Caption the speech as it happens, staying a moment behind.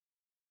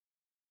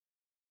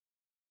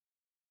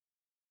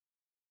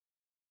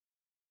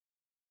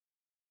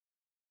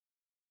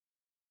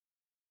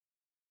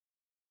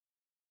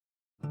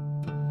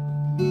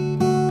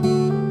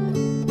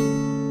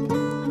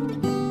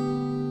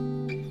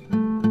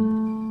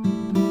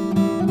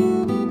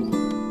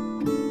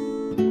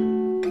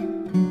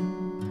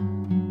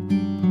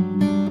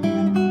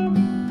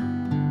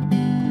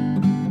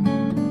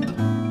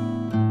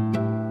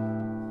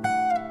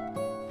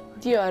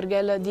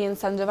Orgel, die in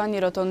San Giovanni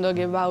Rotondo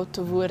gebaut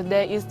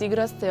wurde, ist die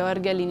größte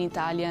Orgel in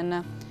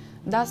Italien.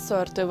 Das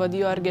Ort, wo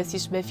die Orgel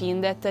sich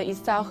befindet,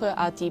 ist auch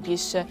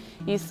atypisch.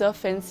 Ist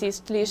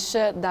offensichtlich,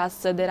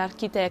 dass der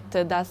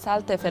Architekt das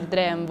Alte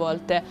verdrehen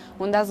wollte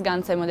und das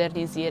Ganze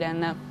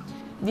modernisieren.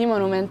 Die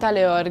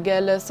monumentale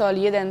Orgel soll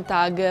jeden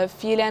Tag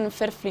vielen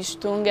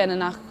Verpflichtungen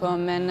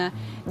nachkommen.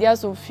 Die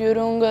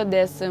Ausführung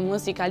des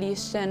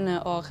musikalischen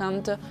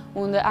Abends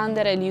und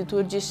andere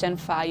liturgischen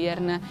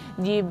Feiern,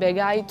 die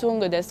Begleitung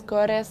des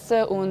Chores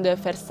und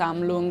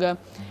Versammlung.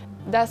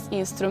 Das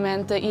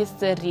Instrument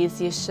ist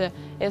riesig.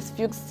 Es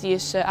fügt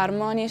sich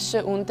harmonisch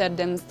unter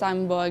dem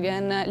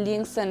Steinbogen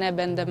links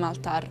neben dem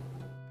Altar.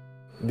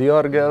 Die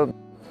Orgel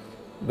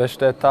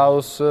besteht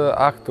aus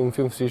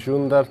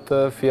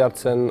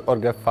 5814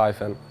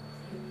 Orgelpfeifen.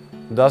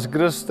 Das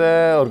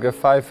größte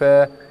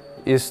Orgelpfeife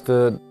ist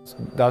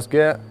das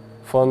G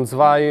von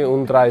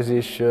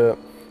 32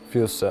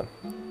 Füßen.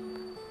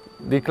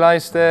 Die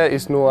kleinste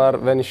ist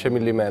nur wenige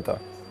Millimeter.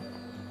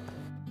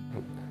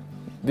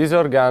 Dieses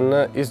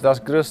Organ ist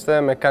das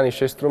größte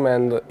mechanische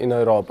Instrument in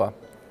Europa.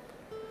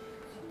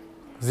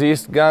 Sie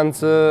ist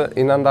ganz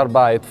in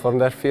Handarbeit von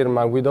der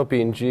Firma Guido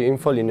Pingi in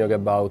Foligno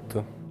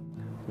gebaut.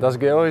 Das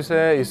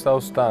Gehäuse ist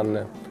aus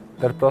Tanne,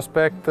 der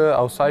Prospekt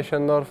aus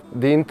Eichendorf,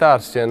 die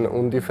Intarsien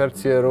und die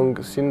Verzierung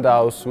sind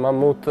aus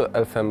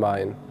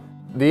Mammut-Elfenbein.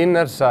 Die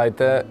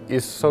Innenseite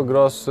ist so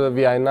groß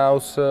wie ein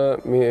Haus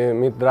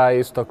mit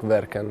 3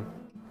 Stockwerken.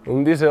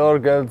 Um diese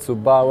Orgel zu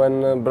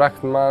bauen,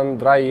 braucht man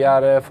 3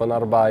 Jahre von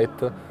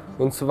Arbeit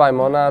und 2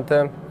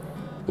 Monate,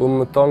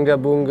 um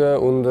Tongebung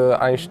und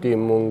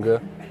Einstimmung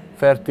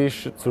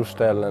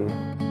fertigzustellen.